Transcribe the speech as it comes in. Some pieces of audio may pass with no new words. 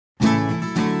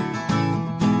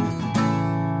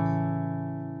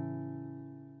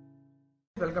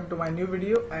Welcome to my new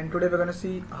video, and today we're going to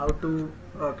see how to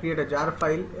create a jar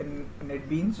file in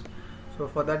Netbeans. So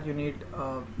for that you need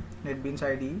Netbeans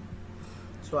IDE.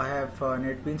 So I have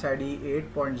Netbeans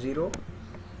IDE 8.0,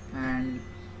 and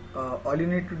all you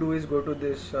need to do is go to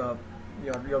this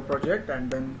your project and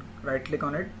then right click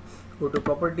on it, go to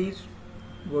properties,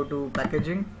 go to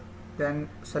packaging, then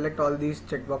select all these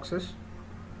checkboxes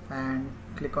and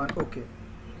click on OK.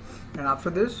 And after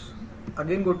this,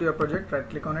 again go to your project, right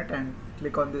click on it and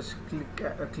click on this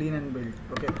clean and build.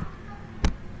 Okay,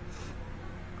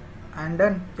 and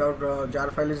then your jar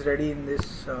file is ready in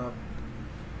this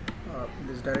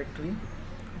this directory.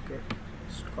 Okay,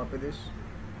 just copy this.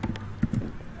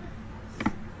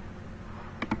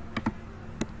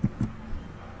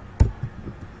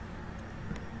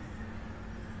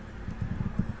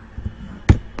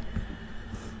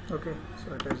 Okay,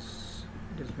 so it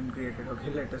has been created. Okay,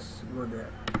 let us go there.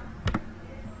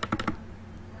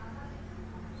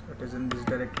 So it is in this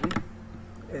directory.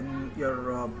 In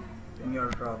your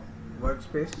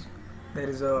workspace, there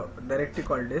is a directory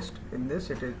called dist. In this,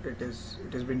 it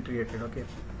has been created. Okay,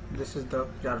 this is the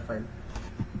jar file.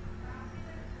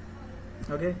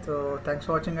 Okay, so thanks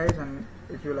for watching, guys, and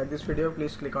if you like this video,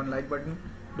 please click on like button,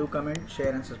 do comment,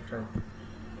 share and subscribe.